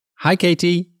Hi,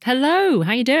 Katie. Hello,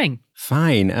 how you doing?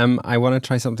 Fine. I want to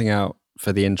try something out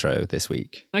for the intro this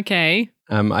week. Okay.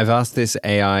 I've asked this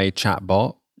AI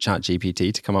chatbot,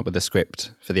 ChatGPT, to come up with a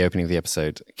script for the opening of the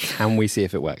episode. Can we see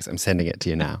if it works? I'm sending it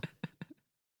to you now.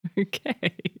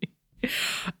 Okay.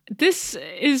 This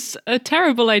is a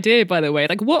terrible idea, by the way.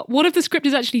 Like, what if the script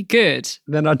is actually good?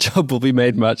 Then our job will be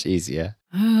made much easier.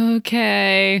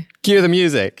 Okay. Cue the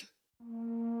music.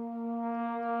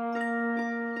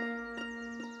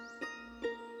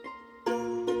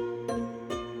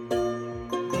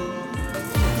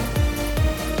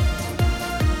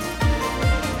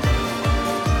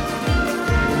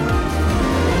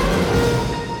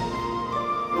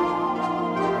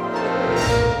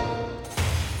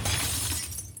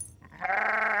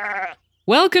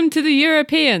 Welcome to The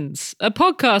Europeans, a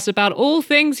podcast about all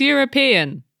things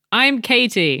European. I'm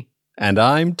Katie. And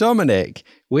I'm Dominic.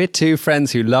 We're two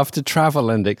friends who love to travel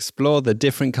and explore the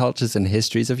different cultures and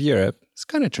histories of Europe. It's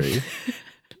kind of true.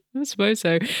 I suppose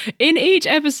so. In each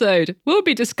episode, we'll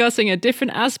be discussing a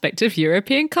different aspect of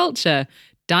European culture,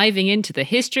 diving into the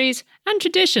histories and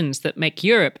traditions that make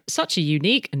Europe such a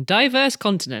unique and diverse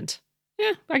continent.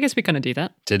 Yeah, I guess we kind of do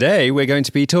that. Today, we're going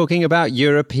to be talking about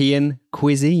European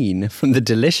cuisine. From the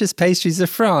delicious pastries of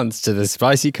France to the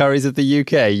spicy curries of the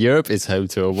UK, Europe is home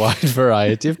to a wide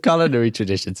variety of culinary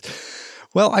traditions.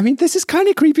 Well, I mean, this is kind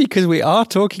of creepy because we are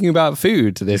talking about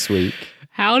food this week.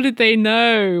 How did they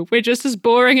know? We're just as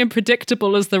boring and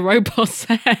predictable as the robot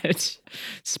said.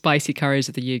 Spicy curries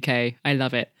of the UK. I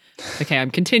love it. Okay, I'm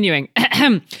continuing.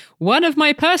 One of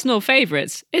my personal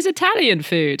favourites is Italian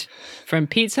food. From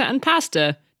pizza and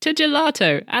pasta to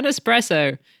gelato and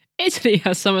espresso, Italy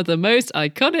has some of the most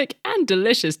iconic and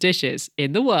delicious dishes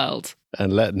in the world.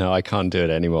 No, I can't do it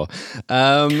anymore.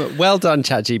 Well done,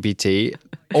 ChatGPT.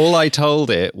 All I told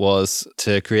it was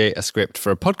to create a script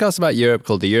for a podcast about Europe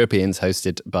called The Europeans,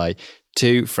 hosted by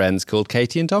two friends called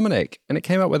Katie and Dominic. And it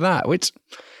came up with that, which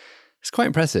is quite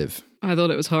impressive. I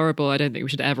thought it was horrible. I don't think we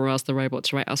should ever ask the robot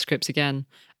to write our scripts again.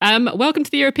 Welcome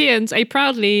to The Europeans, a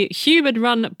proudly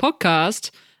human-run podcast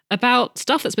about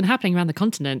stuff that's been happening around the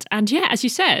continent. And yeah, as you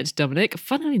said, Dominic,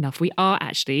 funnily enough, we are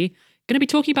actually going to be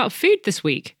talking about food this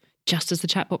week, just as the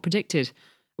chatbot predicted.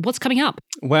 What's coming up?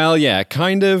 Well, yeah,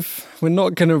 kind of. We're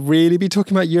not going to really be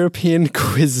talking about European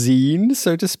cuisine,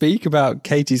 so to speak, about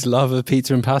Katie's love of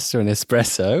pizza and pasta and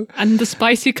espresso. And the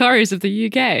spicy curries of the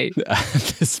UK.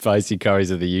 The spicy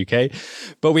curries of the UK.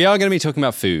 But we are going to be talking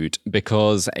about food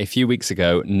because a few weeks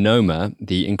ago, Noma,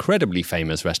 the incredibly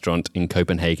famous restaurant in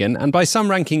Copenhagen, and by some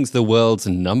rankings, the world's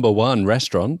 #1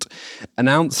 restaurant,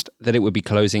 announced that it would be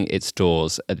closing its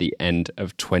doors at the end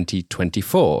of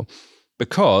 2024.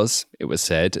 Because, it was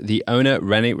said, the owner,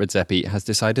 René Redzepi, has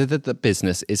decided that the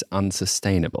business is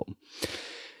unsustainable.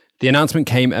 The announcement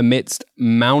came amidst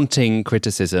mounting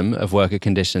criticism of worker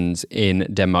conditions in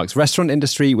Denmark's restaurant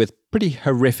industry, with pretty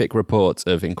horrific reports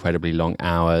of incredibly long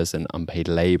hours and unpaid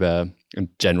labour and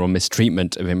general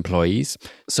mistreatment of employees.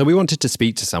 So we wanted to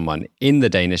speak to someone in the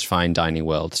Danish fine dining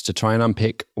world to try and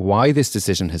unpick why this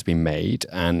decision has been made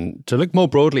and to look more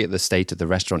broadly at the state of the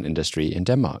restaurant industry in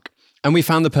Denmark. And we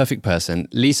found the perfect person,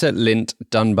 Lisa Lint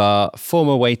Dunbar,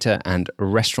 former waiter and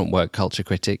restaurant work culture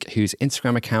critic, whose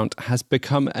Instagram account has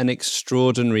become an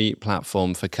extraordinary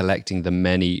platform for collecting the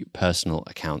many personal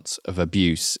accounts of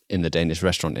abuse in the Danish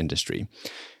restaurant industry.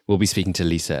 We'll be speaking to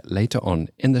Lisa later on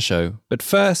in the show. But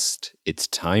first, it's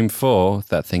time for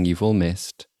that thing you've all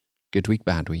missed. Good Week,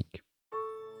 Bad Week.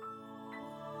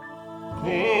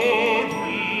 Good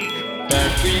week,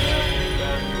 bad week.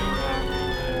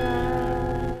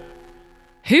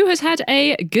 Who has had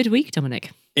a good week,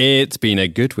 Dominic? It's been a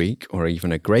good week, or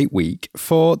even a great week,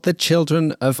 for the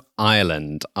children of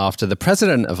Ireland, after the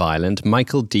president of Ireland,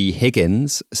 Michael D.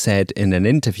 Higgins, said in an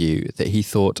interview that he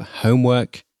thought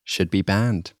homework should be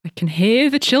banned. I can hear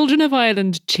the children of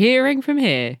Ireland cheering from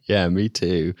here. Yeah, me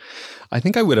too. I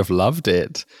think I would have loved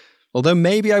it. Although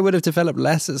maybe I would have developed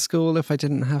less at school if I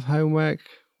didn't have homework.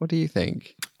 What do you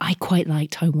think? I quite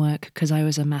liked homework because I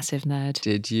was a massive nerd.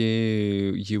 Did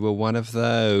you? You were one of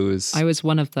those. I was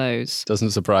one of those. Doesn't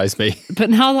surprise me.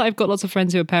 But now that I've got lots of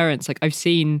friends who are parents, like I've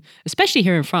seen, especially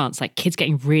here in France, like kids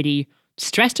getting really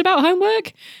stressed about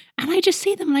homework. And I just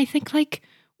see them and I think like,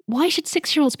 why should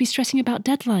 6-year-olds be stressing about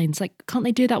deadlines? Like, can't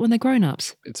they do that when they're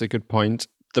grown-ups? It's a good point.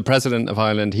 The president of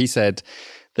Ireland, he said,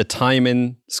 the time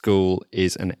in school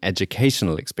is an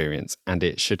educational experience and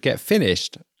it should get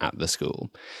finished at the school.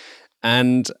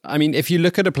 And I mean, if you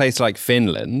look at a place like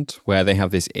Finland, where they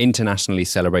have this internationally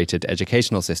celebrated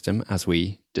educational system, as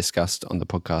we discussed on the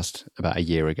podcast about a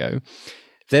year ago,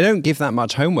 They don't give that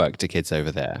much homework to kids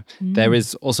over there. There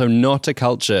is also not a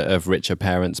culture of richer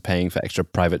parents paying for extra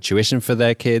private tuition for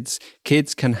their kids.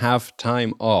 Kids can have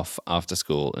time off after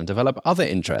school and develop other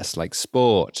interests like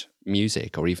sport,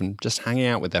 music, or even just hanging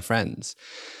out with their friends.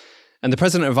 And the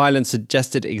president of Ireland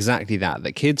suggested exactly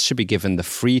that kids should be given the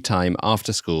free time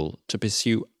after school to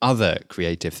pursue other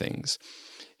creative things.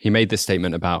 He made this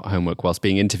statement about homework whilst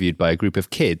being interviewed by a group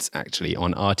of kids, actually,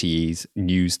 on RTE's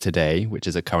News Today, which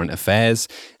is a current affairs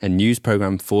and news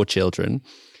programme for children.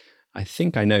 I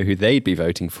think I know who they'd be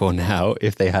voting for now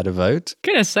if they had a vote.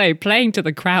 Gonna say, playing to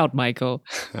the crowd, Michael.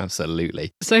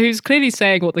 Absolutely. So he's clearly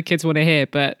saying what the kids want to hear,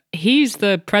 but he's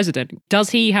the president. Does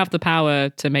he have the power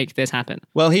to make this happen?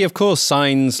 Well, he, of course,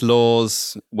 signs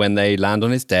laws when they land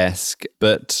on his desk,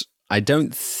 but I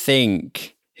don't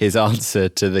think his answer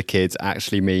to the kids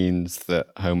actually means that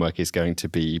homework is going to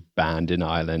be banned in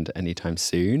Ireland anytime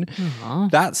soon.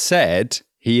 That said,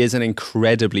 he is an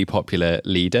incredibly popular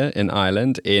leader in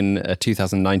Ireland. In a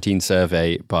 2019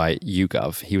 survey by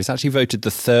YouGov, he was actually voted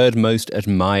the third most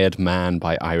admired man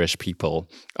by Irish people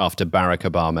after Barack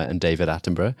Obama and David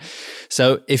Attenborough.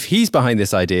 So if he's behind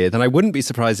this idea, then I wouldn't be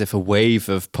surprised if a wave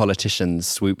of politicians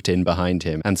swooped in behind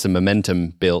him and some momentum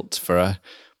built for a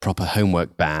proper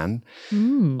homework ban.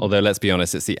 Although, let's be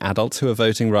honest, it's the adults who are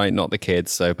voting right, not the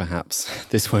kids. So perhaps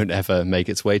this won't ever make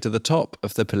its way to the top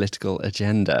of the political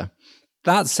agenda.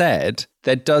 That said,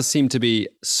 there does seem to be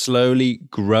slowly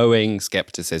growing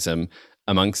skepticism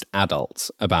amongst adults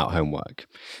about homework.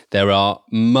 There are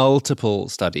multiple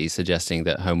studies suggesting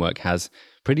that homework has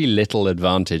pretty little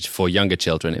advantage for younger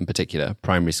children, in particular,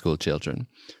 primary school children.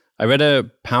 I read a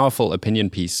powerful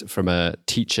opinion piece from a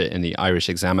teacher in the Irish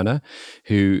Examiner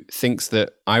who thinks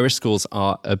that Irish schools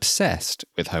are obsessed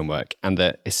with homework and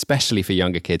that, especially for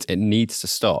younger kids, it needs to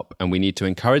stop. And we need to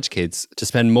encourage kids to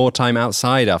spend more time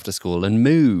outside after school and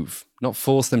move, not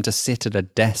force them to sit at a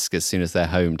desk as soon as they're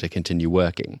home to continue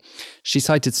working. She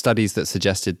cited studies that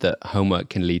suggested that homework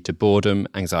can lead to boredom,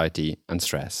 anxiety, and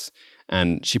stress.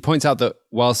 And she points out that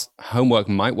whilst homework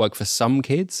might work for some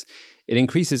kids, it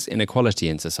increases inequality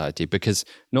in society because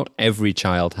not every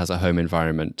child has a home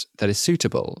environment that is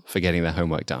suitable for getting their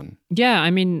homework done. Yeah,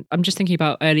 I mean, I'm just thinking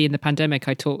about early in the pandemic,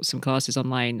 I taught some classes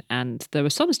online and there were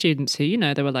some students who,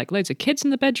 there were like loads of kids in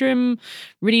the bedroom,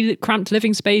 really cramped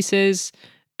living spaces.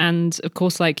 And of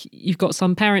course, like you've got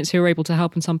some parents who are able to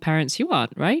help and some parents who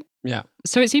aren't, right? Yeah.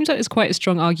 So it seems like there's quite a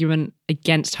strong argument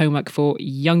against homework for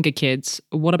younger kids.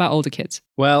 What about older kids?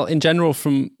 Well, in general,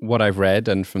 from what I've read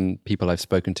and from people I've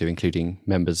spoken to, including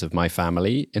members of my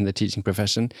family in the teaching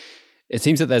profession, it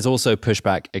seems that there's also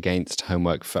pushback against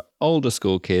homework for older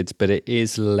school kids, but it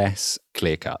is less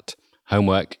clear-cut.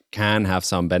 Homework can have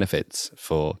some benefits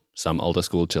for some older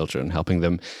school children, helping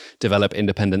them develop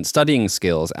independent studying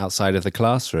skills outside of the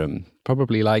classroom,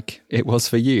 probably like it was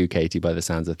for you, Katie, by the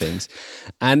sounds of things.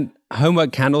 And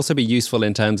homework can also be useful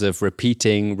in terms of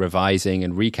repeating, revising,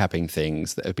 and recapping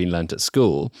things that have been learnt at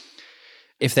school.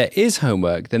 If there is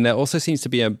homework, then there also seems to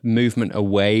be a movement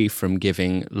away from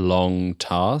giving long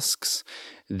tasks.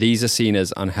 These are seen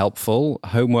as unhelpful.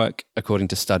 Homework, according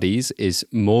to studies, is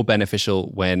more beneficial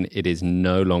when it is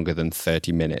no longer than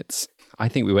 30 minutes. I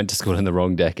think we went to school in the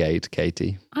wrong decade,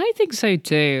 Katie. I think so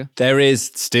too. There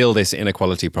is still this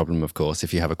inequality problem, of course.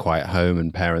 If you have a quiet home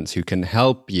and parents who can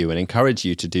help you and encourage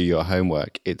you to do your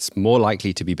homework, it's more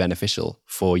likely to be beneficial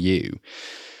for you.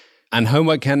 And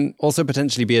homework can also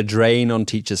potentially be a drain on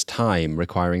teachers' time,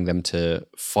 requiring them to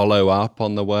follow up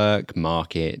on the work,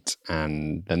 mark it,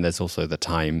 and then there's also the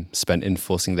time spent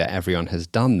enforcing that everyone has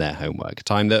done their homework,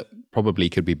 time that probably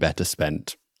could be better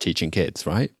spent teaching kids,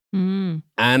 right?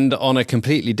 And on a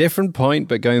completely different point,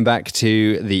 but going back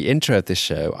to the intro of this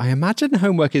show, I imagine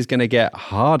homework is going to get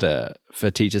harder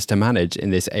for teachers to manage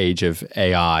in this age of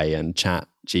AI and chat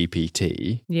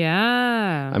GPT.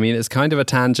 Yeah. I mean, it's kind of a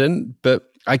tangent,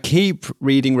 but I keep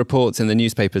reading reports in the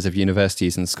newspapers of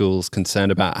universities and schools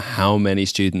concerned about how many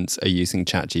students are using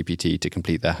ChatGPT to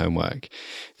complete their homework.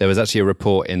 There was actually a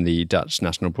report in the Dutch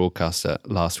national broadcaster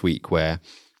last week where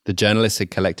the journalists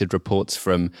had collected reports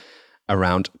from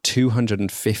around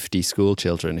 250 school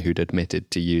children who'd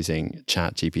admitted to using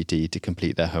ChatGPT to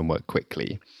complete their homework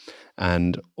quickly.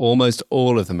 And almost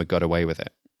all of them had got away with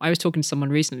it. I was talking to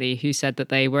someone recently who said that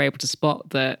they were able to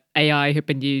spot that AI had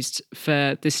been used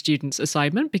for this student's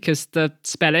assignment because the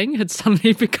spelling had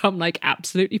suddenly become like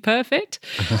absolutely perfect.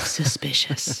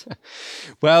 Suspicious.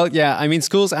 Well, yeah, I mean,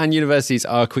 schools and universities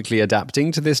are quickly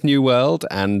adapting to this new world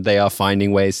and they are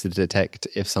finding ways to detect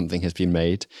if something has been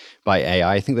made by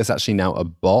AI. I think there's actually now a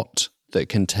bot that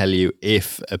can tell you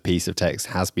if a piece of text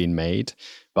has been made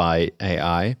by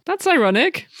AI. That's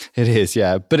ironic. It is,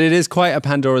 yeah. But it is quite a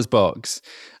Pandora's box.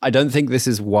 I don't think this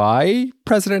is why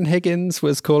President Higgins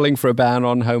was calling for a ban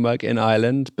on homework in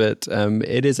Ireland, but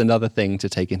it is another thing to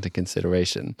take into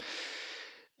consideration.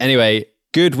 Anyway,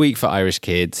 good week for Irish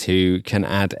kids who can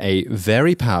add a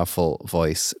very powerful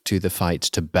voice to the fight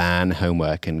to ban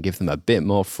homework and give them a bit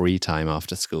more free time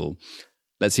after school.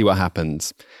 Let's see what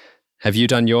happens. Have you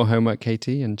done your homework,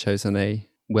 Katie, and chosen a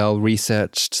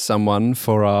well-researched someone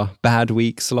for our bad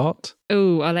week slot?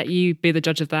 Oh, I'll let you be the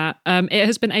judge of that. It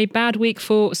has been a bad week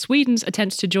for Sweden's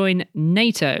attempts to join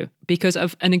NATO because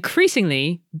of an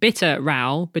increasingly bitter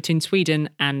row between Sweden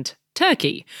and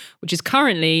Turkey, which is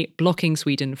currently blocking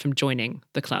Sweden from joining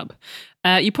the club.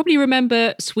 You probably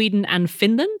remember Sweden and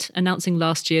Finland announcing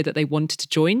last year that they wanted to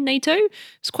join NATO.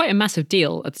 It's quite a massive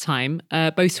deal at the time.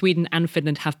 Both Sweden and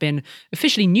Finland have been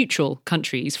officially neutral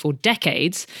countries for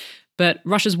decades. But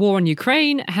Russia's war on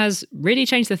Ukraine has really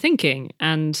changed the thinking,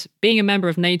 and being a member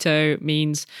of NATO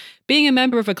means being a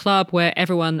member of a club where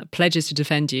everyone pledges to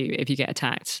defend you if you get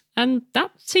attacked. And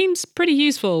that seems pretty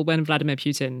useful when Vladimir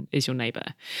Putin is your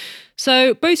neighbour.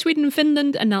 So both Sweden and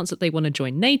Finland announced that they want to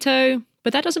join NATO,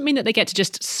 but that doesn't mean that they get to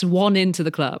just swan into the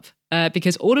club,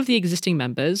 because all of the existing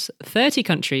members, 30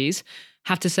 countries,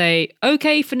 have to say,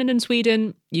 OK, Finland and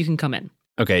Sweden, you can come in.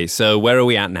 Okay, so where are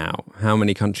we at now? How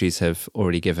many countries have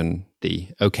already given the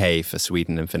okay for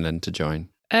Sweden and Finland to join?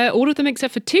 All of them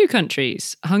except for 2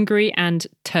 countries, Hungary and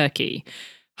Turkey.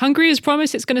 Hungary has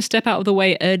promised it's going to step out of the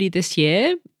way early this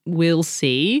year. We'll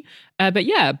see. But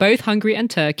yeah, both Hungary and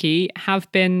Turkey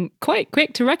have been quite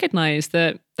quick to recognise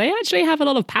that they actually have a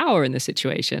lot of power in this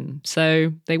situation.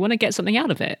 So they want to get something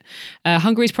out of it.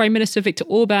 Hungary's Prime Minister Viktor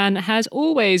Orban has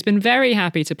always been very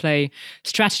happy to play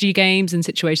strategy games in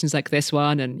situations like this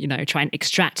one and, try and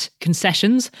extract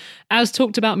concessions, as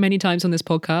talked about many times on this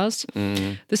podcast.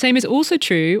 The same is also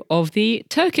true of the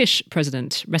Turkish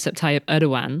president, Recep Tayyip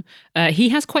Erdogan. He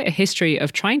has quite a history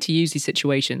of trying to use these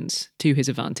situations to his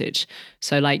advantage.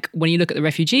 So like when you look at the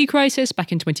refugee crisis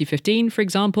back in 2015, for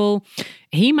example,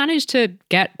 he managed to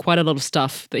get quite a lot of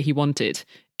stuff that he wanted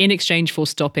in exchange for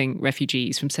stopping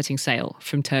refugees from setting sail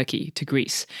from Turkey to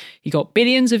Greece. He got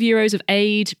billions of euros of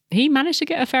aid. He managed to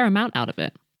get a fair amount out of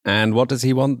it. And what does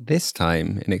he want this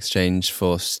time in exchange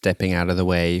for stepping out of the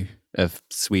way of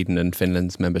Sweden and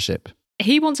Finland's membership?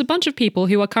 He wants a bunch of people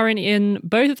who are currently in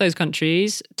both of those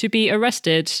countries to be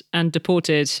arrested and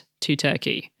deported to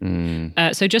Turkey.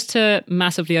 So just to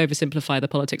massively oversimplify the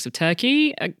politics of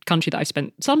Turkey, a country that I've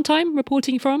spent some time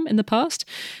reporting from in the past,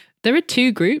 there are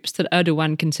 2 groups that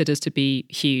Erdogan considers to be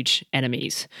huge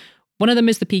enemies. One of them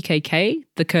is the PKK,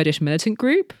 the Kurdish militant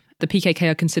group. The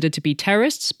PKK are considered to be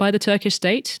terrorists by the Turkish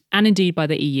state and indeed by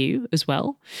the EU as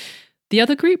well. The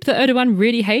other group that Erdogan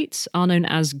really hates are known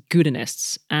as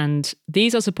Gülenists, and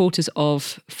these are supporters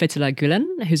of Fethullah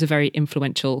Gülen, who's a very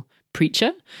influential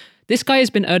preacher. This guy has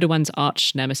been Erdogan's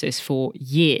arch nemesis for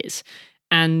years.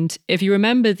 And if you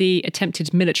remember the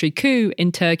attempted military coup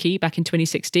in Turkey back in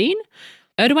 2016,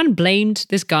 Erdogan blamed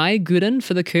this guy, Gülen,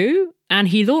 for the coup, and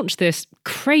he launched this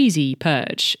crazy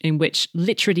purge in which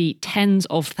literally tens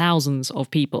of thousands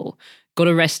of people got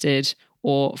arrested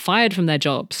or fired from their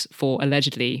jobs for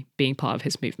allegedly being part of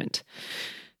his movement.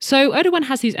 So Erdogan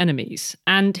has these enemies,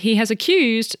 and he has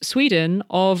accused Sweden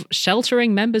of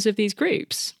sheltering members of these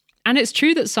groups. And it's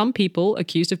true that some people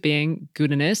accused of being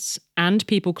Gülenists and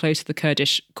people close to the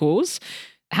Kurdish cause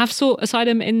have sought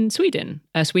asylum in Sweden.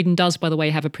 Sweden does, by the way,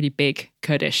 have a pretty big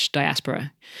Kurdish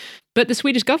diaspora. But the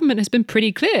Swedish government has been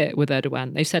pretty clear with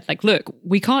Erdogan. They've said, look,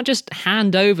 we can't just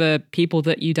hand over people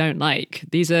that you don't like.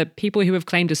 These are people who have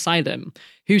claimed asylum,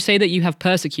 who say that you have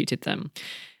persecuted them.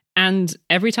 And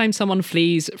every time someone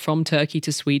flees from Turkey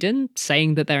to Sweden,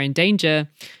 saying that they're in danger,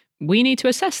 we need to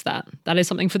assess that. That is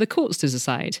something for the courts to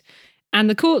decide. And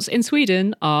the courts in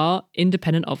Sweden are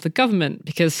independent of the government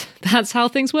because that's how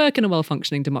things work in a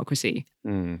well-functioning democracy.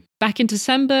 Back in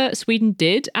December, Sweden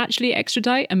did actually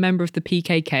extradite a member of the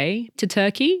PKK to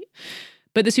Turkey.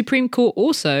 But the Supreme Court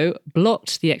also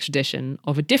blocked the extradition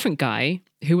of a different guy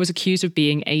who was accused of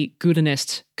being a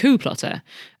Gülenist coup plotter.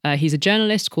 He's a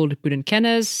journalist called Bülent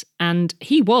Kenes, and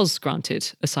he was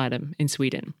granted asylum in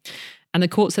Sweden. And the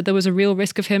court said there was a real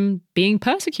risk of him being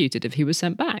persecuted if he was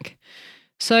sent back.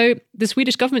 So the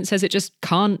Swedish government says it just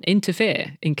can't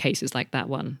interfere in cases like that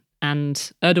one. And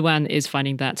Erdogan is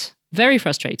finding that very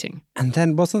frustrating. And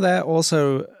then wasn't there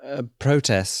also a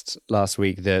protest last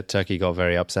week that Turkey got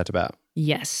very upset about?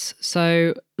 Yes.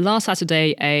 So last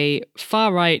Saturday, a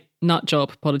far-right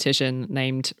nutjob politician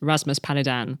named Rasmus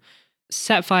Paludan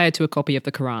set fire to a copy of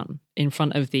the Quran in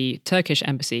front of the Turkish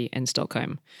embassy in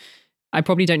Stockholm. I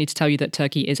probably don't need to tell you that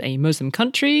Turkey is a Muslim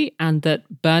country and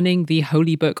that burning the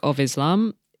holy book of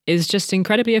Islam is just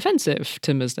incredibly offensive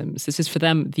to Muslims. This is for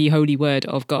them the holy word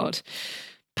of God.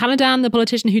 Paludan, the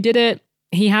politician who did it,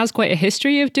 he has quite a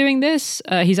history of doing this.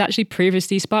 He's actually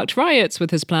previously sparked riots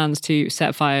with his plans to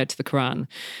set fire to the Quran.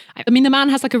 I mean, the man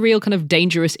has like a real kind of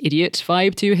dangerous idiot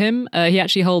vibe to him. He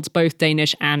actually holds both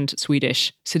Danish and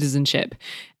Swedish citizenship.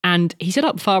 And he set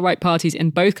up far-right parties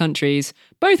in both countries,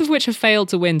 both of which have failed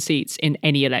to win seats in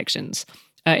any elections.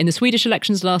 In the Swedish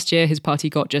elections last year, his party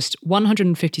got just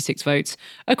 156 votes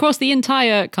across the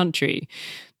entire country.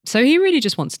 So he really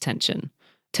just wants attention.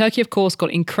 Turkey, of course,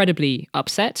 got incredibly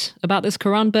upset about this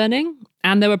Quran burning,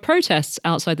 and there were protests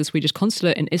outside the Swedish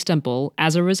consulate in Istanbul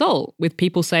as a result, with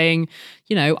people saying,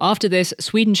 you know, after this,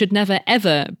 Sweden should never,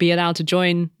 ever be allowed to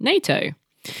join NATO.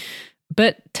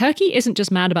 But Turkey isn't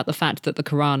just mad about the fact that the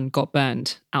Quran got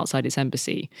burned outside its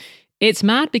embassy. It's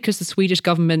mad because the Swedish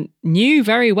government knew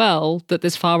very well that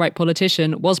this far-right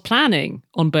politician was planning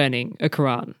on burning a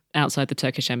Quran outside the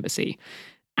Turkish embassy,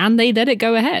 and they let it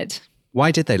go ahead.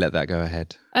 Why did they let that go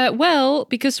ahead? Well,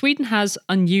 because Sweden has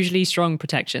unusually strong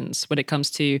protections when it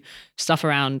comes to stuff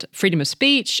around freedom of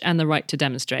speech and the right to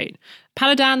demonstrate.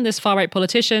 Paludan, this far-right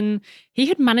politician, he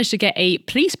had managed to get a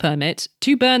police permit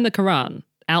to burn the Quran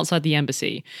outside the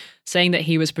embassy, saying that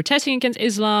he was protesting against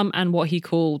Islam and what he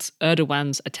called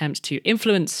Erdogan's attempt to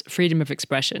influence freedom of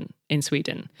expression in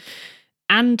Sweden.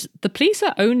 And the police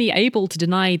are only able to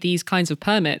deny these kinds of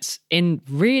permits in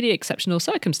really exceptional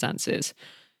circumstances.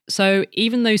 So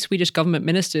even though Swedish government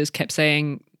ministers kept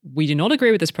saying, we do not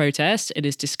agree with this protest, it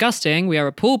is disgusting, we are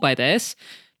appalled by this,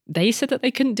 they said that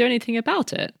they couldn't do anything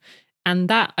about it. And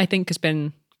that, I think, has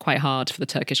been quite hard for the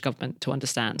Turkish government to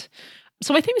understand.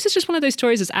 So I think this is just one of those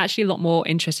stories that's actually a lot more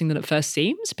interesting than it first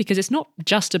seems, because it's not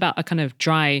just about a kind of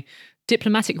dry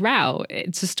diplomatic row.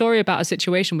 It's a story about a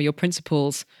situation where your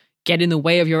principles get in the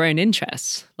way of your own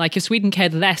interests. Like if Sweden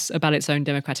cared less about its own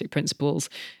democratic principles,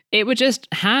 it would just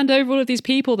hand over all of these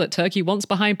people that Turkey wants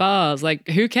behind bars. Like,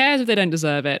 who cares if they don't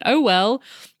deserve it? Oh, well.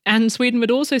 And Sweden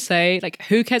would also say, like,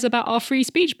 who cares about our free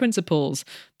speech principles?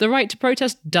 The right to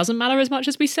protest doesn't matter as much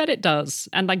as we said it does.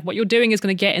 And like what you're doing is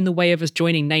going to get in the way of us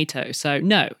joining NATO. So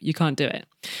no, you can't do it.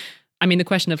 I mean, the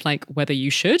question of like whether you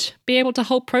should be able to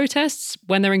hold protests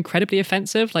when they're incredibly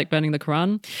offensive, like burning the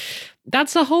Quran,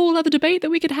 that's a whole other debate that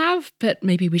we could have, but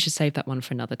maybe we should save that one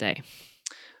for another day.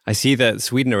 I see that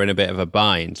Sweden are in a bit of a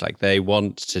bind. Like they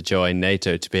want to join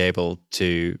NATO to be able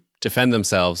to defend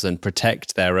themselves and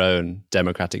protect their own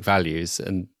democratic values.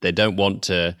 And they don't want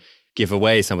to give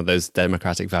away some of those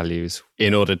democratic values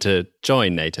in order to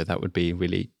join NATO. That would be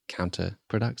really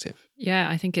counterproductive. Yeah,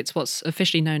 I think it's what's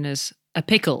officially known as a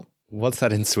pickle. What's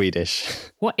that in Swedish?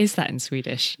 What is that in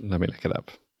Swedish? Let me look it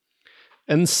up.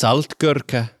 En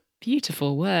saltgurka.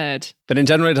 Beautiful word. But in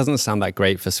general, it doesn't sound that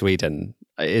great for Sweden.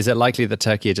 Is it likely that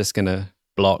Turkey are just going to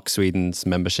block Sweden's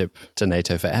membership to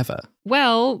NATO forever?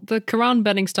 Well, the Quran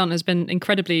burning stunt has been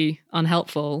incredibly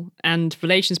unhelpful, and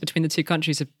relations between the two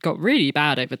countries have got really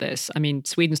bad over this. I mean,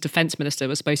 Sweden's defense minister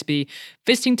was supposed to be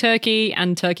visiting Turkey,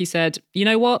 and Turkey said, you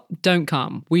know what? Don't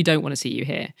come. We don't want to see you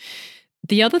here.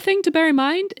 The other thing to bear in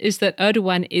mind is that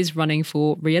Erdogan is running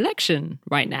for re-election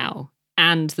right now.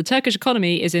 And the Turkish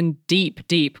economy is in deep,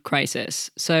 deep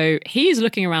crisis. So he's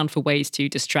looking around for ways to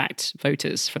distract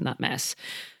voters from that mess.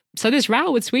 So this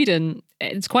row with Sweden,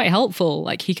 it's quite helpful.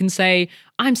 Like he can say,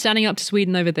 I'm standing up to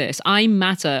Sweden over this. I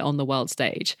matter on the world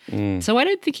stage. So I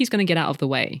don't think he's going to get out of the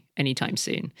way anytime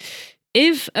soon.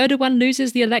 If Erdogan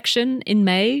loses the election in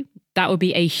May, that would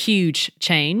be a huge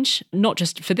change, not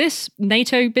just for this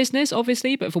NATO business,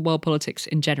 obviously, but for world politics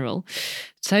in general.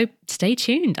 So stay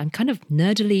tuned. I'm kind of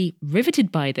nerdily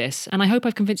riveted by this, and I hope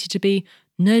I've convinced you to be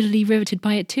nerdily riveted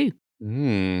by it too.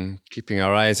 Keeping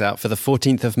our eyes out for the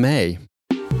 14th of May.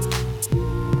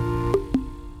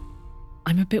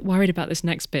 I'm a bit worried about this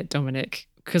next bit, Dominic,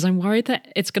 because I'm worried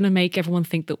that it's going to make everyone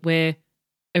think that we're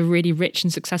a really rich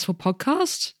and successful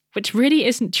podcast, which really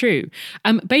isn't true.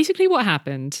 Basically what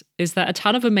happened is that a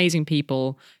ton of amazing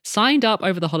people signed up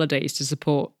over the holidays to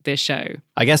support this show.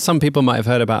 I guess some people might have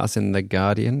heard about us in The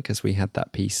Guardian because we had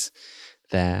that piece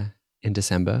there in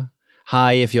December.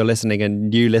 Hi, if you're listening and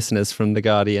new listeners from The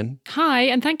Guardian. Hi,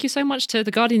 and thank you so much to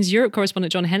The Guardian's Europe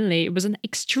correspondent, John Henley. It was an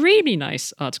extremely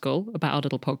nice article about our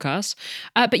little podcast.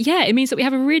 But yeah, it means that we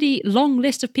have a really long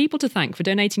list of people to thank for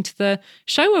donating to the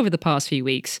show over the past few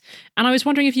weeks. And I was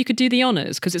wondering if you could do the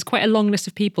honours, because it's quite a long list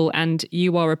of people and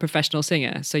you are a professional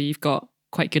singer, so you've got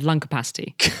quite good lung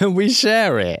capacity. Can we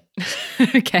share it?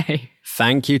 Okay.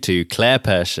 Thank you to Claire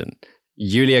Persson,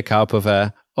 Yulia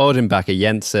Karpova, Auden Bakker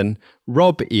Jensen,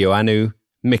 Rob Ioannou,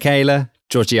 Michaela,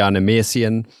 Georgiana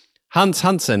Mirsian, Hans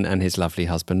Hansen and his lovely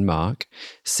husband Mark,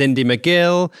 Cindy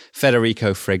McGill,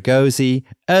 Federico Fregosi,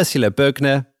 Ursula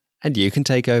Bugner, and you can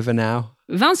take over now.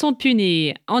 Vincent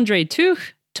Puny, Andre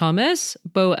Tuch, Thomas,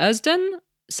 Bo Usden,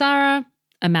 Sarah,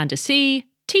 Amanda C.,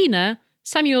 Tina,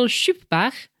 Samuel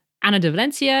Schupbach, Anna de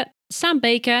Valencia, Sam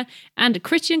Baker, and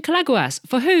Christian Calaguas,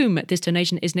 for whom this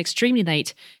donation is an extremely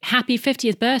late happy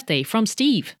 50th birthday from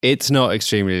Steve. It's not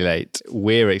extremely late.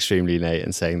 We're extremely late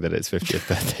in saying that it's 50th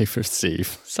birthday from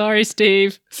Steve. Sorry,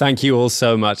 Steve. Thank you all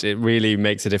so much. It really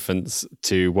makes a difference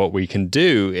to what we can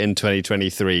do in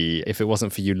 2023. If it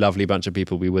wasn't for you lovely bunch of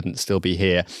people, we wouldn't still be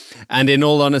here. And in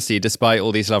all honesty, despite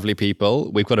all these lovely people,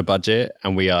 we've got a budget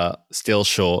and we are still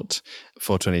short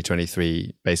for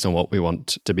 2023 based on what we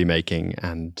want to be making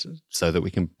and so that we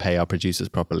can pay our producers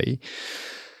properly.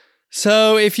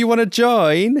 So if you want to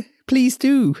join, please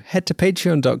do head to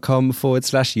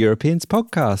patreon.com/Europeans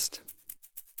podcast.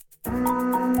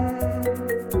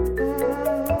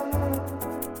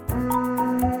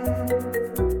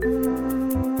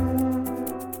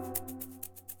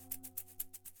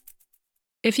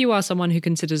 If you are someone who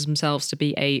considers themselves to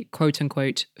be a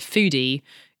quote-unquote foodie,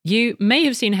 you may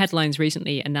have seen headlines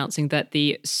recently announcing that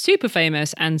the super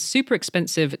famous and super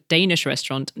expensive Danish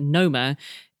restaurant Noma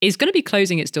is going to be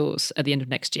closing its doors at the end of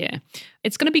next year.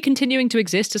 It's going to be continuing to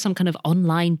exist as some kind of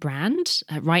online brand.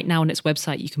 Right now on its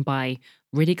website, you can buy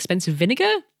really expensive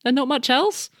vinegar and not much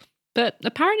else. But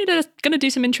apparently they're going to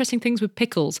do some interesting things with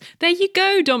pickles. There you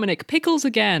go, Dominic, pickles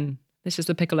again. This is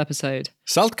the pickle episode.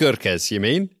 Saltgurkes, you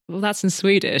mean? Well, that's in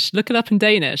Swedish. Look it up in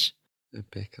Danish. A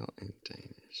pickle in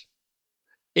Danish.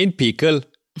 In pickle.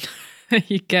 There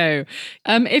you go.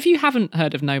 If you haven't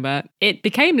heard of Noma, it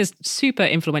became this super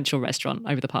influential restaurant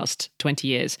over the past 20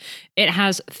 years. It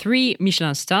has 3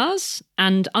 Michelin stars,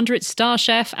 and under its star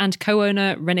chef and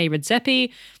co-owner René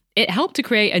Redzepi, it helped to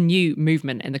create a new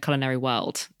movement in the culinary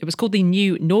world. It was called the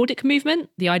New Nordic Movement.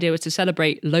 The idea was to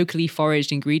celebrate locally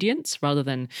foraged ingredients rather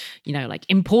than, like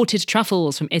imported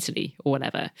truffles from Italy or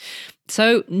whatever.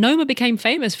 So Noma became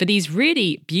famous for these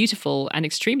really beautiful and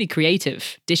extremely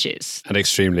creative dishes. And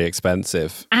extremely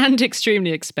expensive. But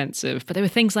there were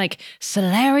things like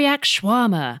celeriac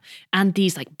shawarma and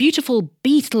these beautiful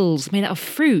beetles made out of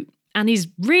fruit. And these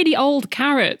really old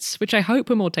carrots, which I hope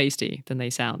are more tasty than they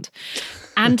sound.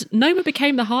 And Noma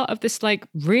became the heart of this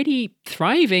really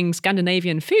thriving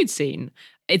Scandinavian food scene.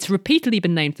 It's repeatedly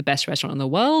been named the best restaurant in the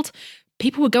world.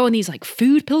 People would go on these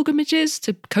food pilgrimages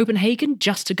to Copenhagen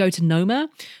just to go to Noma,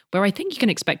 where I think you can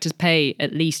expect to pay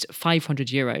at least 500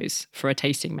 euros for a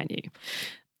tasting menu.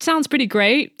 Sounds pretty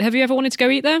great. Have you ever wanted to go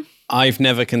eat there? I've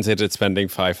never considered spending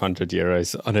 500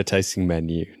 euros on a tasting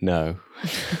menu, no.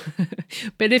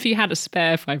 But if you had a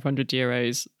spare 500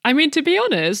 euros, I mean, to be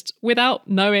honest, without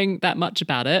knowing that much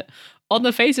about it, on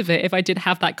the face of it, if I did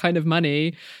have that kind of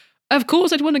money, of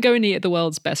course I'd want to go and eat at the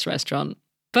world's best restaurant.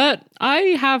 But I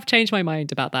have changed my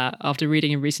mind about that after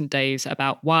reading in recent days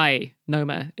about why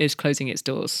Noma is closing its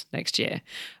doors next year.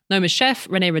 Noma's chef,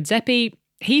 René Redzepi,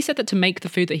 he said that to make the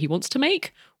food that he wants to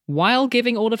make, while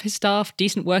giving all of his staff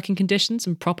decent working conditions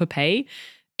and proper pay,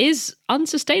 is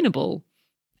unsustainable.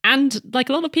 And like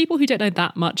a lot of people who don't know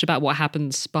that much about what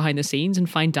happens behind the scenes in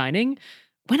fine dining,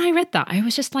 when I read that, I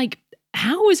was just like,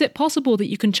 how is it possible that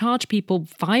you can charge people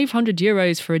 500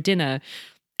 euros for a dinner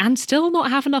and still not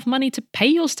have enough money to pay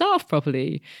your staff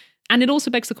properly? And it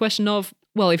also begs the question of,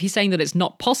 well, if he's saying that it's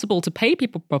not possible to pay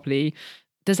people properly,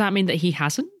 does that mean that he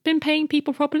hasn't been paying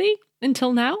people properly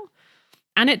until now?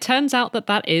 And it turns out that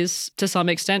that is, to some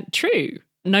extent, true.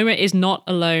 Noma is not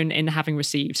alone in having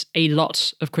received a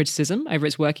lot of criticism over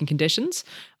its working conditions.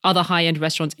 Other high-end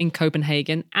restaurants in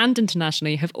Copenhagen and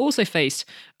internationally have also faced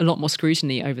a lot more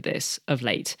scrutiny over this of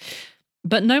late.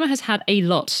 But Noma has had a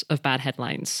lot of bad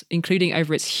headlines, including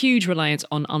over its huge reliance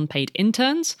on unpaid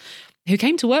interns who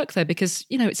came to work there because,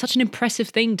 it's such an impressive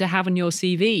thing to have on your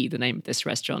CV, the name of this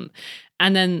restaurant.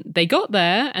 And then they got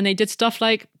there and they did stuff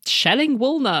like shelling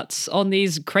walnuts on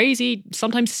these crazy,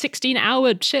 sometimes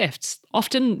 16-hour shifts,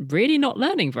 often really not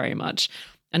learning very much,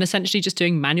 and essentially just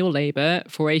doing manual labor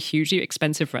for a hugely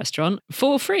expensive restaurant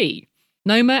for free.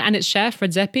 Noma and its chef,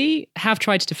 Redzepi, have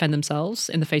tried to defend themselves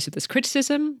in the face of this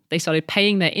criticism. They started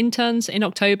paying their interns in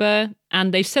October,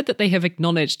 and they've said that they have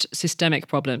acknowledged systemic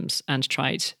problems and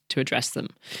tried to address them.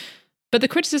 But the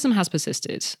criticism has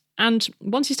persisted, and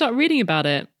once you start reading about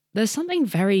it, there's something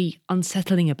very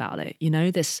unsettling about it,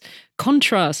 this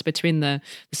contrast between the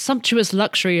sumptuous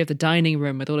luxury of the dining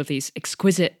room with all of these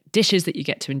exquisite dishes that you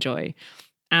get to enjoy,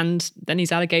 and then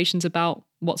these allegations about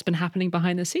what's been happening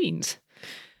behind the scenes.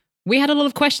 We had a lot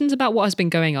of questions about what has been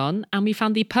going on, and we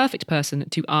found the perfect person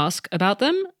to ask about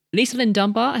them. Lisa Lynn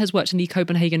Dunbar has worked in the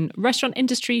Copenhagen restaurant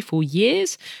industry for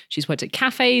years. She's worked at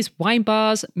cafes, wine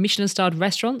bars, Michelin-starred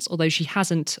restaurants, although she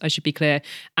hasn't, I should be clear,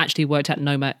 actually worked at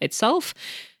Noma itself.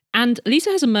 And Lisa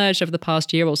has emerged over the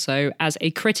past year or so as a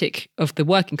critic of the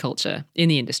working culture in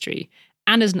the industry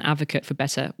and as an advocate for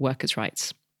better workers'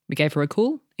 rights. We gave her a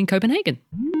call in Copenhagen.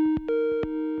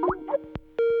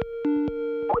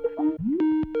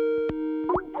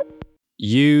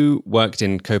 You worked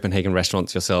in Copenhagen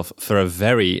restaurants yourself for a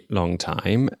very long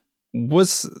time.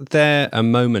 Was there a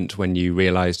moment when you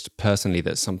realized personally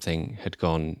that something had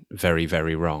gone very,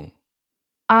 very wrong?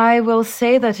 I will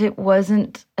say that it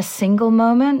wasn't a single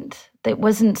moment. It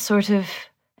wasn't sort of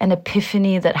an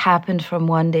epiphany that happened from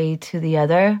one day to the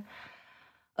other.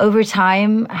 Over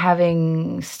time,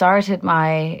 having started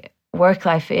my work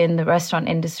life in the restaurant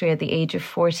industry at the age of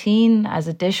 14 as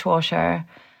a dishwasher,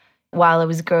 while I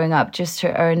was growing up just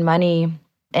to earn money,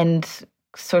 and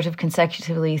sort of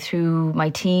consecutively through my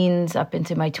teens up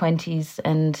into my 20s.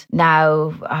 And now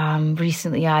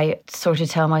recently I sort of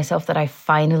tell myself that I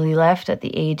finally left at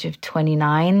the age of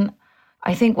 29.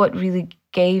 I think what really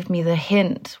gave me the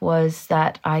hint was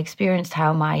that I experienced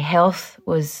how my health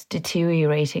was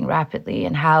deteriorating rapidly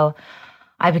and how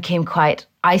I became quite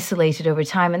isolated over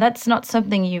time. And that's not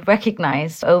something you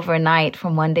recognize overnight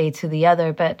from one day to the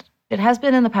other, but it has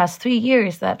been in the past 3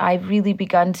 years that I've really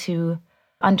begun to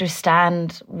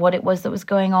understand what it was that was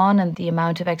going on and the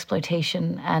amount of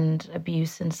exploitation and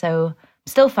abuse. And so I'm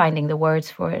still finding the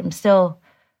words for it. I'm still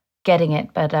getting it.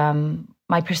 But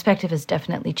my perspective has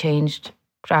definitely changed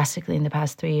drastically in the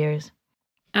past 3 years.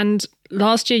 And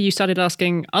last year, you started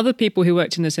asking other people who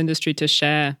worked in this industry to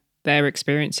share their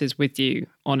experiences with you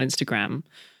on Instagram.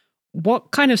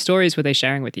 What kind of stories were they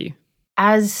sharing with you?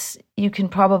 As you can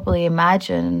probably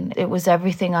imagine, it was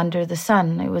everything under the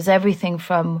sun. It was everything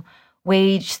from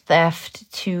wage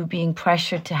theft to being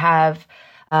pressured to have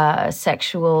a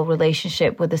sexual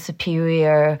relationship with a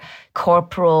superior,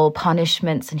 corporal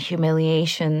punishments and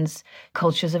humiliations,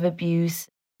 cultures of abuse,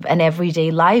 and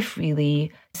everyday life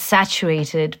really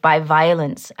saturated by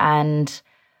violence and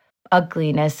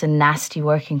ugliness and nasty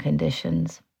working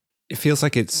conditions. It feels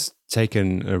like it's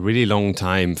taken a really long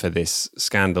time for this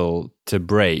scandal to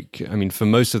break. I mean, for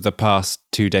most of the past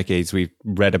 2 decades, we've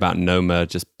read about Noma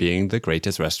just being the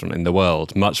greatest restaurant in the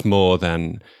world, much more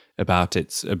than about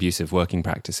its abusive working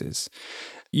practices.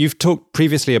 You've talked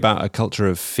previously about a culture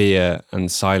of fear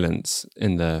and silence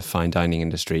in the fine dining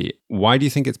industry. Why do you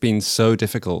think it's been so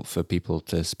difficult for people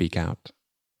to speak out?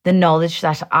 The knowledge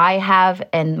that I have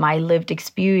and my lived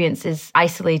experience is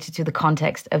isolated to the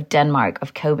context of Denmark,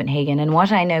 of Copenhagen. And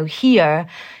what I know here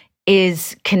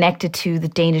is connected to the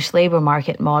Danish labor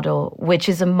market model, which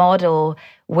is a model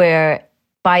where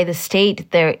by the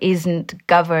state there isn't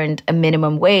governed a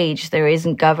minimum wage, there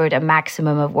isn't governed a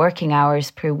maximum of working hours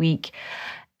per week.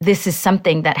 This is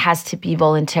something that has to be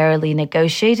voluntarily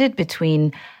negotiated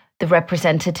between the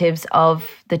representatives of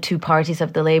the two parties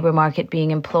of the labor market,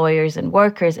 being employers and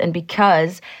workers. And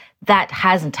because that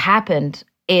hasn't happened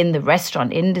in the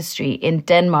restaurant industry in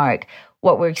Denmark,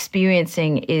 what we're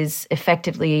experiencing is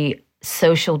effectively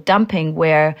social dumping,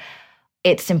 where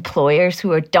it's employers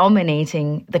who are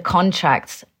dominating the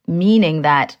contracts, meaning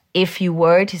that if you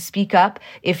were to speak up,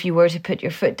 if you were to put your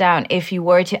foot down, if you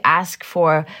were to ask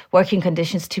for working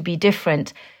conditions to be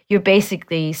different, you're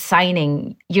basically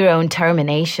signing your own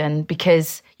termination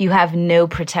because you have no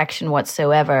protection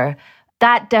whatsoever.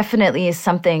 That definitely is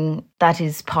something that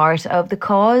is part of the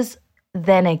cause.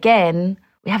 Then again,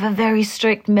 we have a very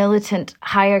strict militant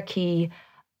hierarchy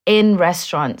in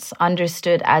restaurants,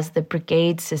 understood as the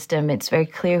brigade system. It's very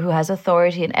clear who has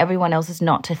authority, and everyone else is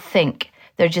not to think.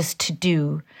 They're just to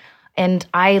do. And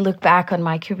I look back on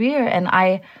my career and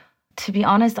to be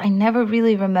honest, I never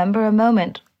really remember a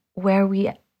moment where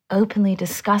we openly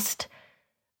discussed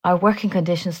our working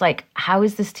conditions. Like, how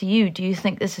is this to you? Do you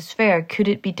think this is fair? Could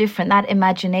it be different? That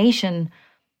imagination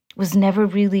was never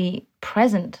really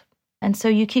present. And so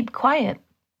you keep quiet.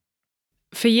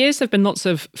 For years, there have been lots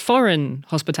of foreign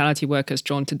hospitality workers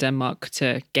drawn to Denmark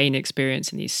to gain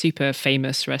experience in these super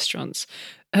famous restaurants.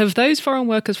 Have those foreign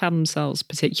workers found themselves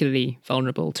particularly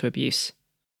vulnerable to abuse?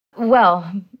 Well,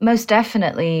 most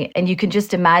definitely. And you can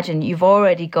just imagine you've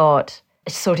already got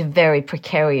sort of very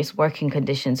precarious working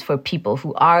conditions for people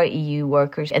who are EU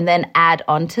workers. And then add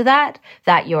on to that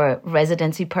your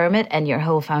residency permit and your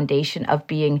whole foundation of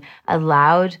being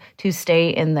allowed to stay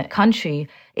in the country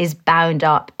is bound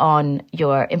up on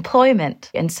your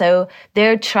employment. And so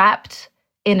they're trapped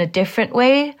in a different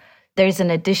way. There's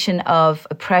an addition of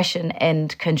oppression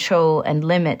and control and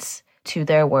limits to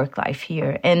their work life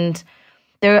here. And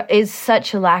there is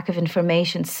such a lack of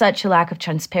information, such a lack of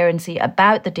transparency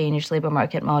about the Danish labor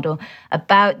market model,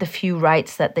 about the few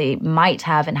rights that they might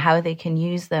have and how they can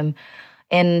use them.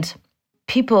 And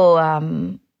people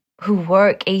who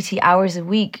work 80 hours a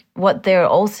week, what they're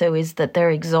also is that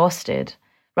they're exhausted,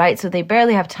 right? So they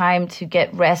barely have time to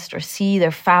get rest or see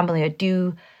their family or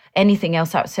do anything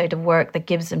else outside of work that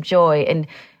gives them joy. And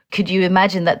could you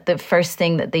imagine that the first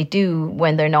thing that they do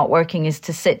when they're not working is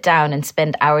to sit down and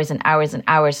spend hours and hours and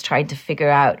hours trying to figure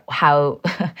out how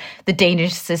the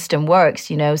Danish system works,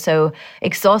 you know? So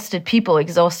exhausted people,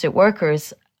 exhausted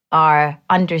workers are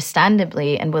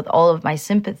understandably, and with all of my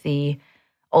sympathy,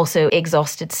 also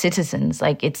exhausted citizens.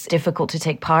 Like, it's difficult to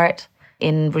take part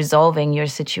in resolving your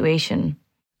situation.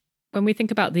 When we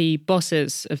think about the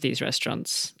bosses of these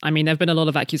restaurants, I mean, there have been a lot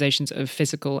of accusations of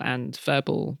physical and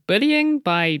verbal bullying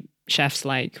by chefs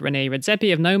like René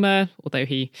Redzepi of Noma, although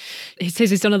he says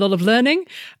he's done a lot of learning.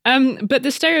 But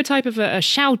the stereotype of a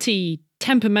shouty,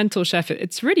 temperamental chef,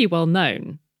 it's really well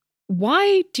known.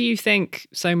 Why do you think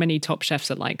so many top chefs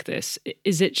are like this?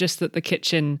 Is it just that the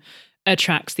kitchen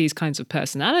attracts these kinds of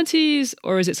personalities,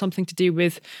 or is it something to do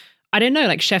with, I don't know,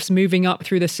 like chefs moving up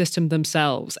through the system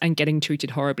themselves and getting treated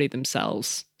horribly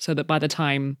themselves, so that by the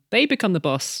time they become the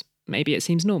boss, maybe it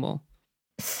seems normal?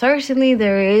 Certainly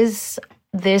there is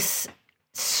this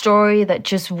story that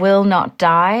just will not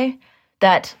die,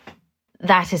 that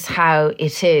is how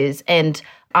it is. And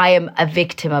I am a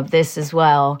victim of this as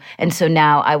well. And so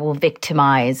now I will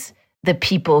victimize the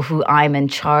people who I'm in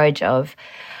charge of.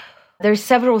 There's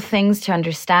several things to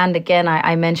understand. Again,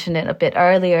 I mentioned it a bit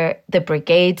earlier, the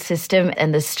brigade system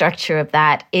and the structure of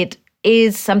that. It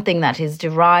is something that is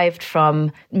derived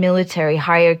from military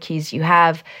hierarchies. You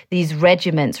have these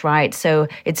regiments, right? So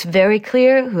it's very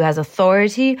clear who has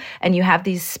authority, and you have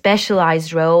these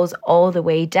specialized roles all the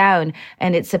way down.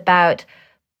 And it's about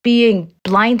being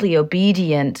blindly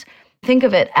obedient. Think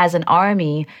of it as an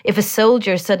army. If a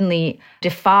soldier suddenly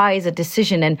defies a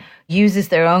decision and uses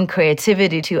their own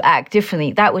creativity to act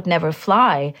differently, that would never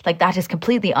fly. Like, that is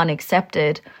completely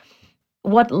unaccepted.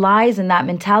 What lies in that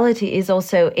mentality is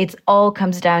also, it all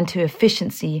comes down to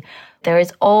efficiency. There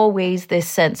is always this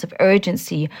sense of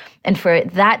urgency. And for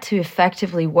that to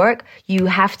effectively work, you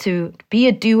have to be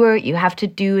a doer. You have to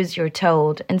do as you're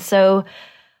told. And so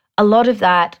a lot of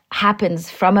that happens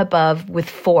from above with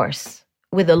force,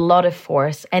 with a lot of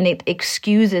force, and it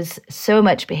excuses so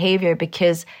much behavior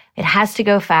because it has to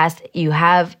go fast. You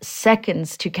have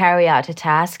seconds to carry out a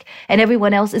task, and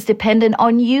everyone else is dependent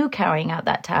on you carrying out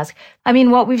that task. I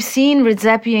mean, what we've seen,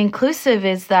 Redzepi inclusive,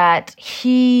 is that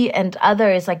he and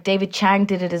others, like David Chang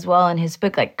did it as well in his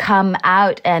book, like come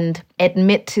out and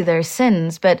admit to their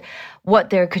sins. But what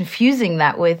they're confusing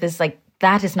that with is like,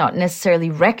 that is not necessarily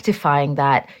rectifying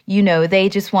that. You know, they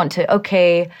just want to,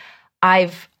 okay,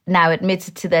 I've now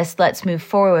admitted to this, let's move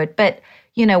forward. But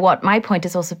you know what my point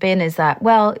has also been is that,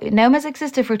 well, Noma's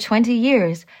existed for 20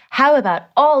 years. How about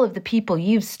all of the people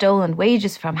you've stolen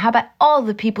wages from? How about all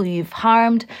the people you've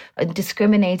harmed and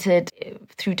discriminated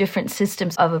through different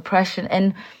systems of oppression?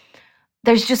 And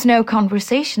there's just no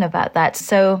conversation about that.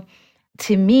 So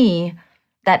to me,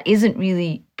 that isn't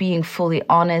really being fully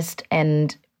honest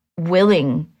and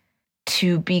willing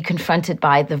to be confronted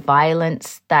by the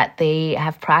violence that they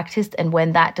have practiced. And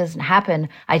when that doesn't happen,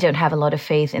 I don't have a lot of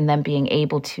faith in them being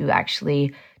able to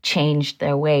actually change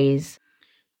their ways.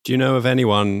 Do you know of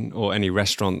anyone or any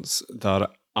restaurants that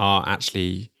are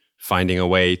actually finding a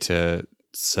way to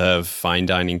serve fine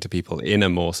dining to people in a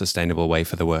more sustainable way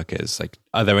for the workers? Like,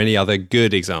 are there any other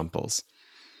good examples?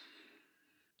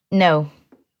 No.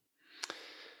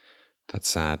 That's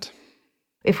sad.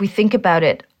 If we think about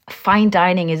it, fine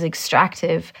dining is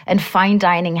extractive, and fine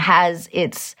dining has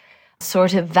its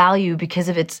sort of value because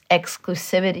of its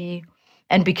exclusivity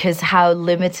and because how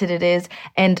limited it is.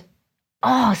 And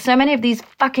so many of these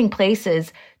fucking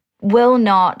places will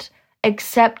not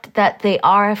accept that they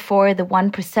are for the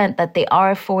 1%, that they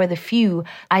are for the few.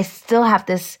 I still have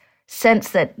this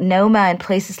sense that Noma and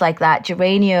places like that,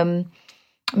 Geranium,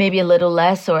 maybe a little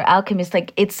less, or Alchemist,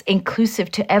 like it's inclusive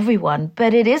to everyone,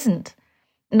 but it isn't.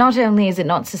 Not only is it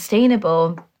not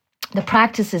sustainable, the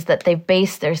practices that they've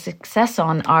based their success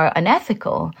on are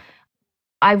unethical.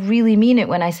 I really mean it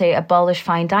when I say abolish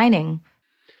fine dining.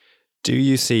 Do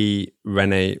you see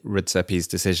René Redzepi's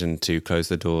decision to close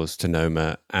the doors to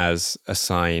Noma as a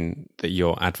sign that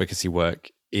your advocacy work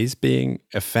is being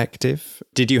effective?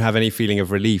 Did you have any feeling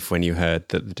of relief when you heard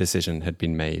that the decision had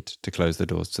been made to close the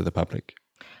doors to the public?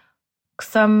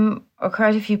 Some, or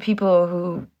quite a few people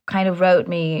who kind of wrote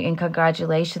me in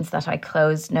congratulations that I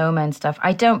closed Noma and stuff.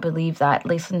 I don't believe that.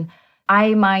 Listen,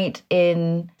 I might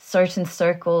in certain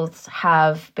circles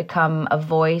have become a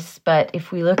voice, but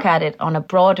if we look at it on a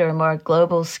broader, more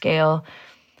global scale,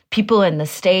 people in the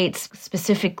States,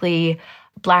 specifically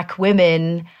Black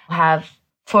women, have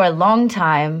for a long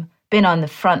time been on the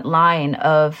front line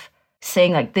of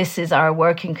saying like, this is our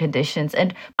working conditions.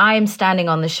 And I am standing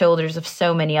on the shoulders of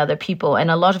so many other people, and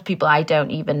a lot of people I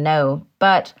don't even know.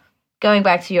 But going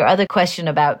back to your other question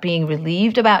about being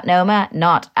relieved about Noma,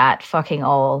 not at fucking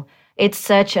all. It's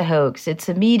such a hoax. It's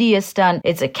a media stunt.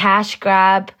 It's a cash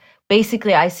grab.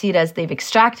 Basically, I see it as they've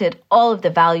extracted all of the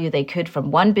value they could from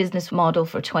one business model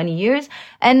for 20 years,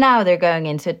 and now they're going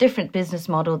into a different business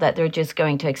model that they're just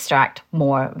going to extract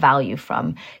more value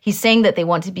from. He's saying that they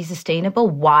want to be sustainable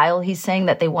while he's saying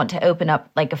that they want to open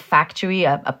up like a factory,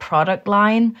 a product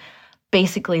line,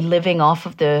 basically living off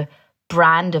of the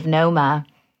brand of Noma.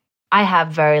 I have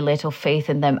very little faith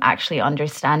in them actually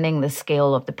understanding the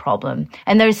scale of the problem.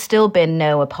 And there's still been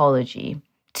no apology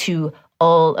to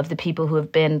all of the people who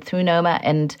have been through Noma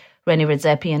and René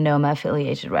Redzepi and Noma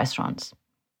affiliated restaurants.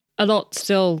 A lot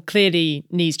still clearly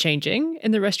needs changing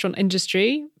in the restaurant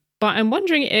industry, but I'm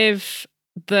wondering if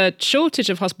the shortage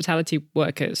of hospitality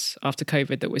workers after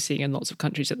COVID that we're seeing in lots of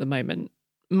countries at the moment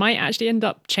might actually end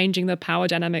up changing the power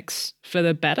dynamics for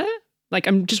the better. Like,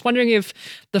 I'm just wondering if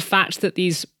the fact that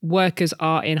these workers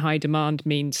are in high demand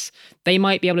means they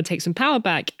might be able to take some power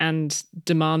back and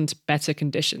demand better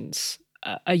conditions.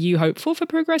 Are you hopeful for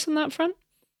progress on that front?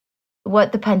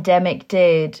 What the pandemic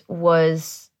did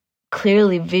was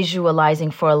clearly visualizing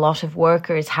for a lot of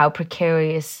workers how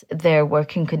precarious their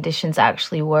working conditions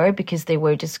actually were, because they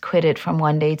were just quitted from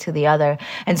one day to the other.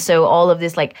 And so all of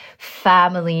this like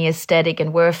family aesthetic,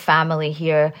 and we're family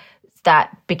here,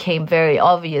 that became very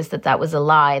obvious that that was a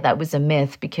lie, that was a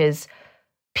myth, because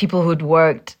people who'd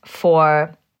worked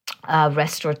for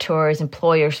restaurateurs,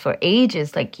 employers for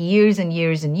ages, like years and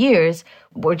years and years,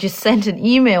 were just sent an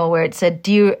email where it said,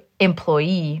 "Dear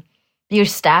employee, dear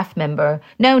staff member,"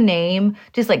 no name,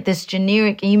 just like this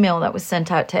generic email that was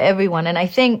sent out to everyone. And I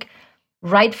think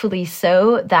rightfully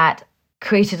so, that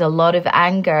created a lot of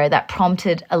anger, that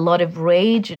prompted a lot of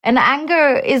rage. And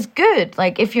anger is good.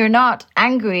 Like, if you're not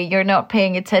angry, you're not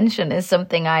paying attention, is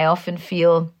something I often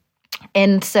feel.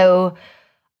 And so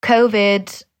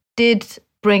COVID did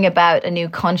bring about a new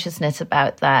consciousness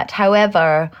about that.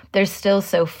 However, there's still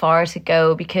so far to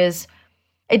go, because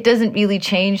it doesn't really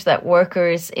change that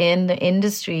workers in the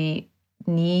industry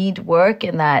need work,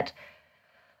 and that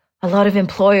a lot of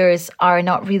employers are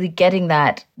not really getting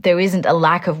that. There isn't a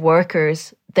lack of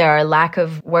workers. There are a lack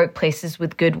of workplaces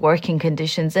with good working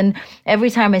conditions. And every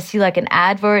time I see like an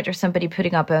advert or somebody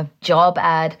putting up a job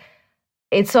ad,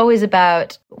 it's always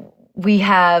about, we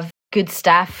have good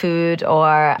staff food,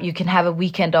 or you can have a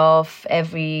weekend off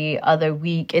every other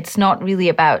week. It's not really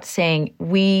about saying,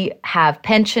 we have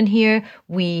pension here,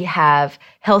 we have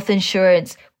health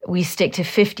insurance, we stick to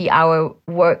 50-hour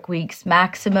work weeks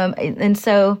maximum. And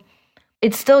so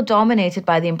it's still dominated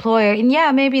by the employer. And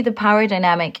yeah, maybe the power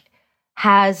dynamic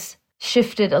has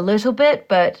shifted a little bit,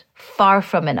 but far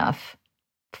from enough.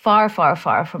 Far, far,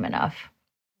 far from enough.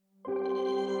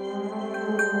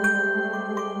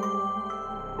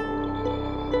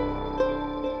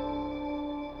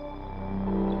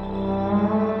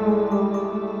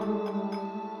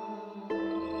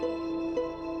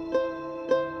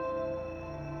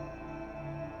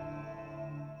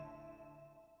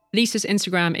 Lisa's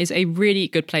Instagram is a really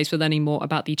good place for learning more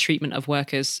about the treatment of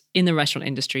workers in the restaurant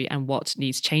industry and what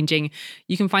needs changing.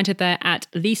 You can find her there at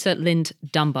Lisa Lind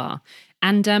Dunbar.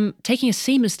 And taking us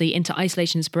seamlessly into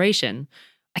isolation inspiration,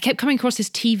 I kept coming across this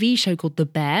TV show called The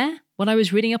Bear when I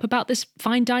was reading up about this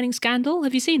fine dining scandal.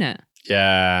 Have you seen it?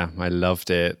 Yeah, I loved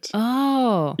it.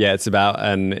 Oh. Yeah, it's about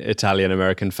an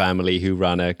Italian-American family who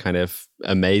run a kind of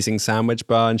amazing sandwich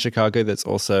bar in Chicago that's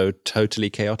also totally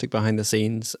chaotic behind the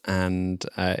scenes. And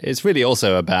it's really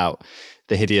also about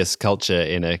the hideous culture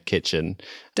in a kitchen.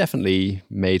 Definitely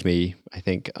made me, I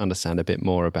think, understand a bit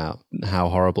more about how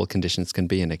horrible conditions can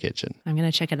be in a kitchen. I'm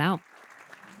going to check it out.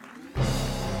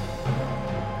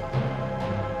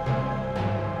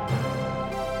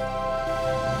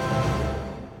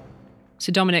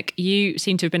 So Dominic, you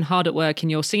seem to have been hard at work in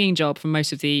your singing job for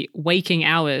most of the waking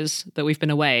hours that we've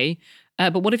been away.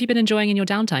 But what have you been enjoying in your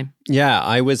downtime? Yeah,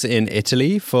 I was in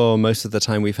Italy for most of the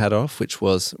time we've had off, which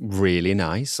was really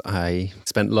nice. I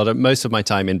spent most of my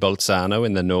time in Bolzano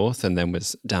in the north and then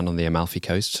was down on the Amalfi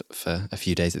Coast for a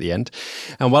few days at the end.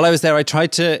 And while I was there, I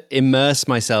tried to immerse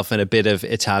myself in a bit of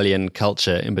Italian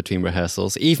culture in between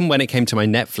rehearsals, even when it came to my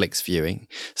Netflix viewing.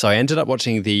 So I ended up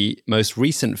watching the most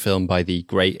recent film by the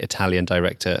great Italian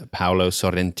director Paolo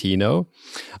Sorrentino.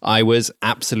 I was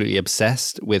absolutely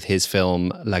obsessed with his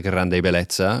film La Grande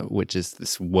Bellezza, which is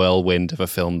this whirlwind of a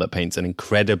film that paints an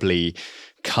incredibly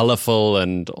colourful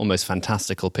and almost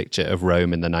fantastical picture of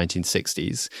Rome in the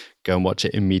 1960s. Go and watch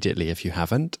it immediately if you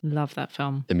haven't. Love that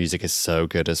film. The music is so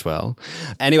good as well.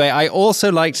 Anyway, I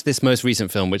also liked this most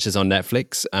recent film, which is on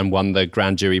Netflix and won the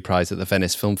Grand Jury Prize at the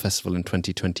Venice Film Festival in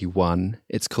 2021.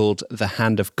 It's called The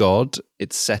Hand of God.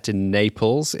 It's set in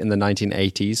Naples in the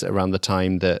 1980s, around the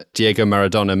time that Diego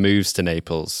Maradona moves to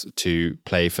Naples to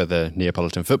play for the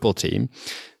Neapolitan football team.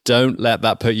 Don't let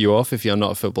that put you off if you're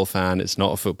not a football fan. It's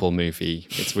not a football movie.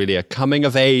 It's really a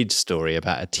coming-of-age story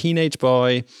about a teenage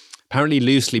boy, apparently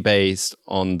loosely based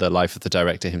on the life of the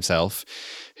director himself,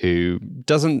 who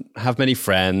doesn't have many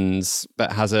friends,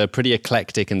 but has a pretty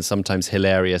eclectic and sometimes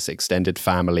hilarious extended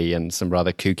family and some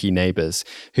rather kooky neighbors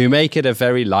who make it a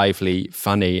very lively,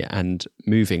 funny, and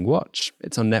moving watch.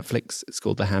 It's on Netflix. It's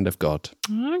called The Hand of God.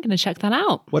 I'm going to check that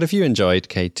out. What have you enjoyed,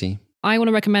 Katie? I want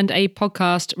to recommend a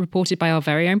podcast reported by our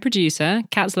very own producer,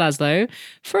 Katz Laszlo,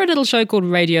 for a little show called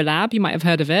Radio Lab. You might have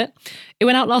heard of it. It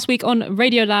went out last week on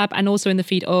Radio Lab and also in the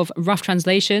feed of Rough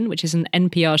Translation, which is an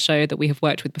NPR show that we have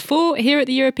worked with before here at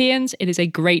the Europeans. It is a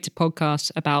great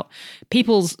podcast about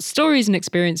people's stories and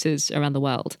experiences around the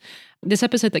world. This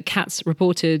episode that Katz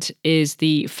reported is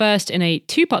the first in a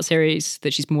two-part series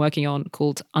that she's been working on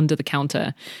called Under the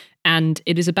Counter. And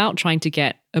it is about trying to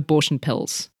get abortion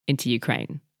pills into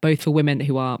Ukraine, both for women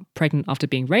who are pregnant after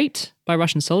being raped by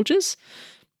Russian soldiers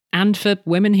and for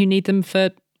women who need them for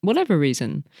whatever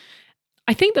reason.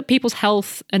 I think that people's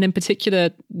health, and in particular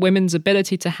women's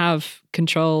ability to have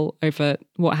control over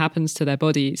what happens to their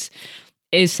bodies,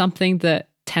 is something that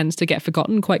tends to get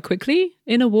forgotten quite quickly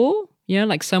in a war. You know,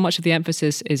 like so much of the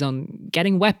emphasis is on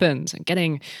getting weapons and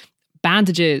getting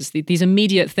bandages, these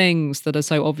immediate things that are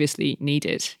so obviously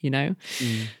needed, you know?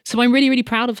 So I'm really, really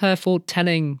proud of her for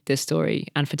telling this story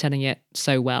and for telling it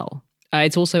so well.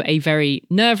 It's also a very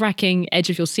nerve-wracking,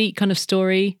 edge-of-your-seat kind of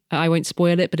story. I won't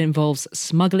spoil it, but it involves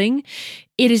smuggling.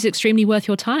 It is extremely worth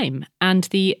your time. And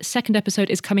the second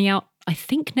episode is coming out, I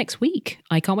think, next week.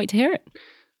 I can't wait to hear it.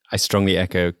 I strongly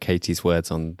echo Katie's words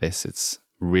on this. It's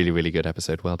a really, really good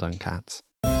episode. Well done, Katz.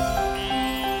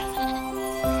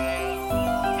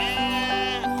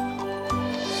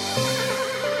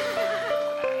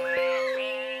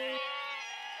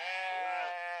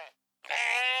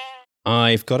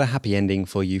 I've got a happy ending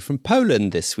for you from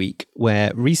Poland this week,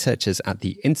 where researchers at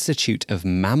the Institute of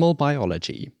Mammal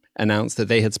Biology announced that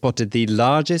they had spotted the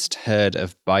largest herd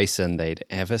of bison they'd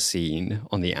ever seen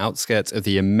on the outskirts of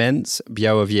the immense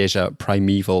Białowieża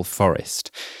primeval forest.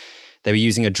 They were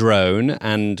using a drone,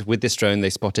 and with this drone,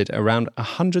 they spotted around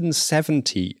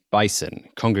 170 bison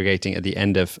congregating at the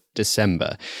end of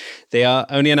December. They are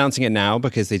only announcing it now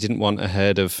because they didn't want a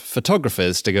herd of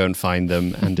photographers to go and find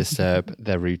them and disturb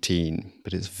their routine.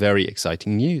 But it's very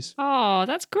exciting news. Oh,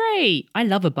 that's great. I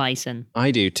love a bison.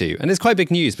 I do too. And it's quite big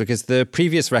news because the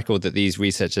previous record that these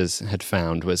researchers had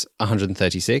found was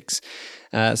 136.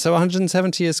 So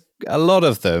 170 is a lot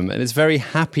of them. And it's very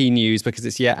happy news because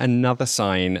it's yet another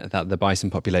sign that the bison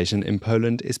population in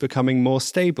Poland is becoming more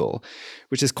stable,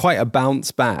 which is quite a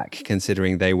bounce back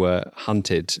considering they were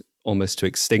hunted almost to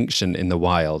extinction in the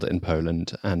wild in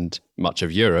Poland and much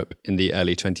of Europe in the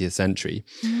early 20th century.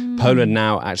 Poland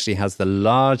now actually has the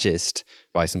largest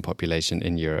bison population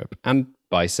in Europe, and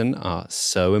bison are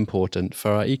so important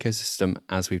for our ecosystem,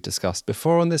 as we've discussed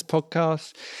before on this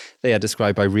podcast. They are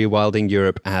described by Rewilding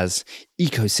Europe as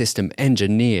ecosystem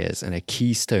engineers and a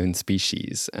keystone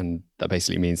species. And that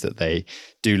basically means that they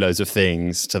do loads of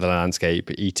things to the landscape,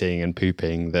 eating and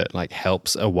pooping, that like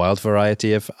helps a wild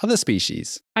variety of other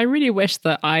species. I really wish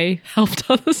that I helped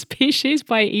other species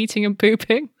by eating and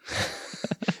pooping.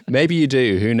 Maybe you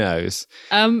do, who knows?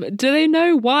 Do they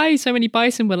know why so many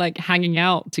bison were like hanging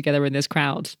out together in this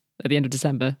crowd at the end of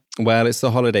December? Well, it's the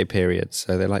holiday period,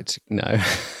 so they like to, no,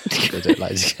 they don't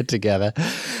like to get together.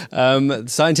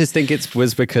 Scientists think it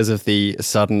was because of the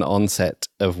sudden onset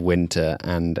of winter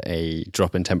and a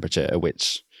drop in temperature, at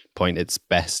which point it's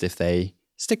best if they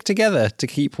stick together to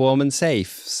keep warm and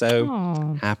safe.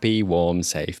 So happy, warm,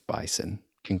 safe bison.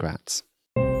 Congrats.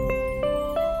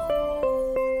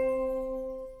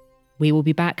 We will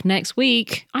be back next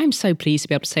week. I'm so pleased to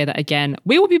be able to say that again.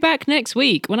 We will be back next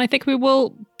week when I think we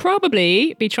will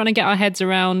probably be trying to get our heads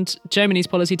around Germany's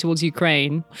policy towards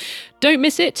Ukraine. Don't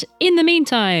miss it. In the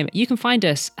meantime, you can find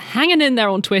us hanging in there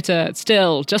on Twitter,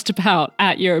 still just about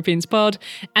at EuropeansPod,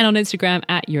 and on Instagram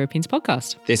at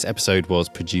EuropeansPodcast. This episode was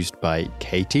produced by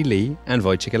Katie Lee and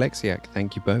Wojciech Aleksiak.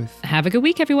 Thank you both. Have a good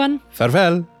week, everyone.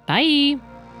 Farewell. Bye.